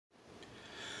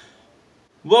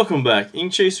Welcome back,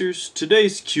 Ink Chasers.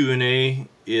 Today's Q&A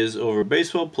is over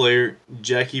baseball player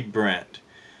Jackie Brandt.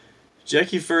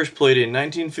 Jackie first played in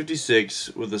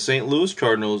 1956 with the St. Louis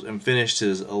Cardinals and finished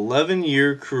his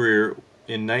 11-year career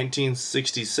in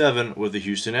 1967 with the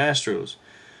Houston Astros,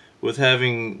 with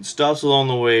having stops along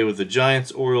the way with the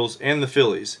Giants, Orioles, and the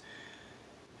Phillies.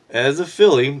 As a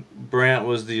Philly, Brandt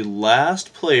was the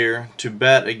last player to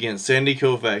bat against Sandy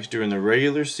Koufax during the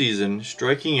regular season,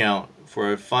 striking out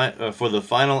for the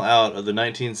final out of the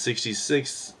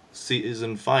 1966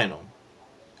 season final.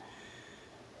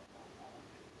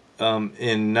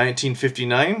 In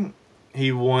 1959,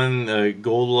 he won the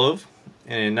Gold Glove,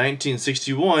 and in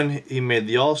 1961, he made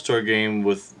the All-Star game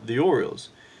with the Orioles.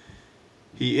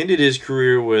 He ended his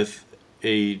career with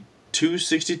a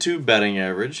 .262 batting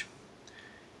average,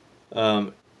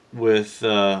 with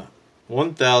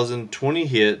 1,020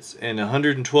 hits and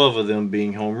 112 of them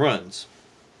being home runs.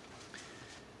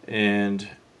 And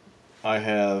I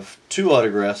have 2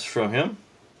 autographs from him.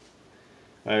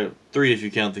 3 if you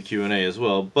count the Q&A as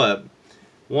well, but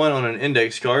one on an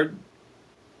index card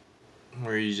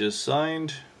where he just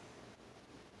signed,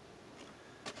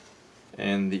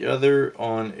 and the other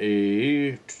on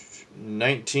a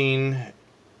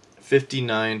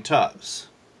 1959 Topps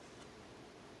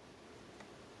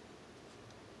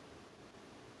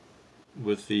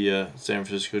with the San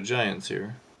Francisco Giants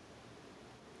here.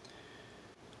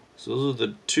 So those are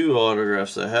the 2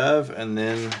 autographs I have, and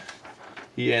then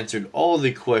he answered all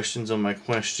the questions on my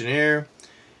questionnaire,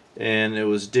 and it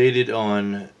was dated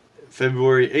on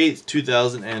February 8th,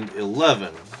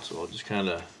 2011. So I'll just kind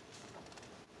of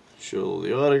show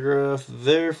the autograph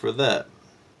there for that.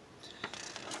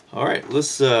 All right,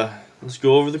 let's go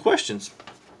over the questions.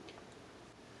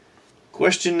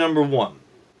 Question number 1.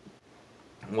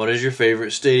 What is your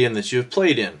favorite stadium that you have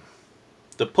played in?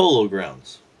 The Polo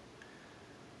Grounds.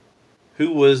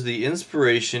 Who was the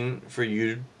inspiration for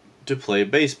you to play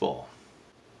baseball?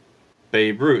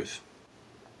 Babe Ruth.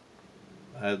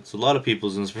 That's a lot of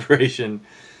people's inspiration.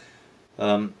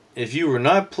 If you were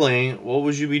not playing, what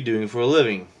would you be doing for a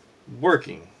living?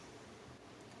 Working.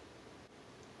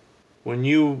 When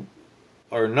you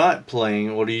are not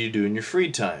playing, what do you do in your free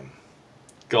time?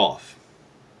 Golf.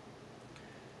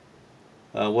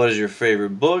 What is your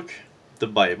favorite book? The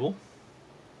Bible.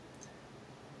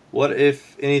 What,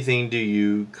 if anything, do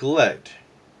you collect?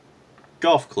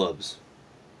 Golf clubs.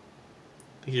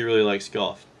 I think he really likes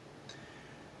golf.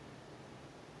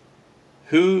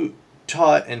 Who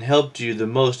taught and helped you the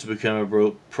most to become a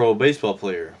pro baseball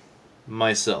player?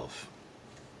 Myself.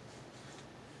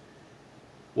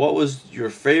 What was your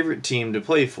favorite team to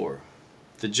play for?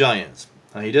 The Giants.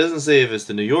 Now, he doesn't say if it's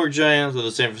the New York Giants or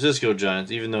the San Francisco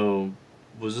Giants, even though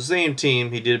it was the same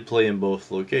team, he did play in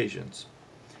both locations.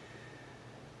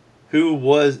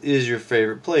 Who is your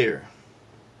favorite player?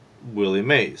 Willie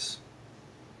Mays.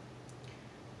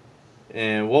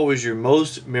 And what was your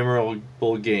most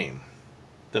memorable game?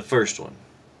 The first one.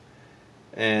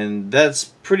 And that's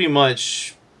pretty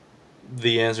much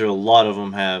the answer a lot of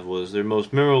them have, was their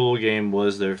most memorable game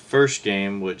was their first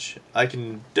game, which I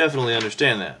can definitely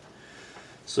understand that.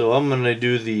 So I'm going to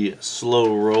do the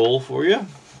slow roll for you.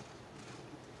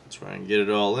 Try and get it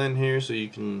all in here so you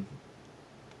can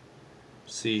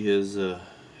see his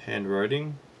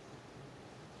handwriting.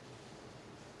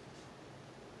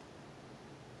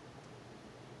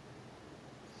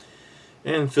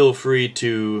 And feel free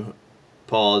to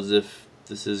pause if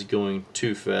this is going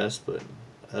too fast, but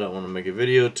I don't want to make a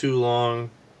video too long.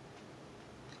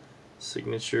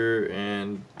 Signature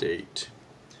and date.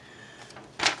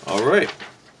 Alright.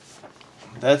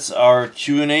 That's our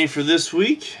Q&A for this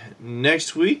week.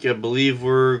 Next week, I believe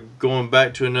we're going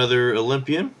back to another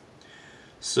Olympian.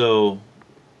 So,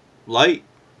 like,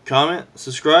 comment,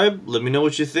 subscribe, let me know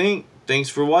what you think. Thanks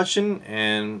for watching,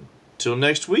 and till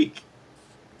next week.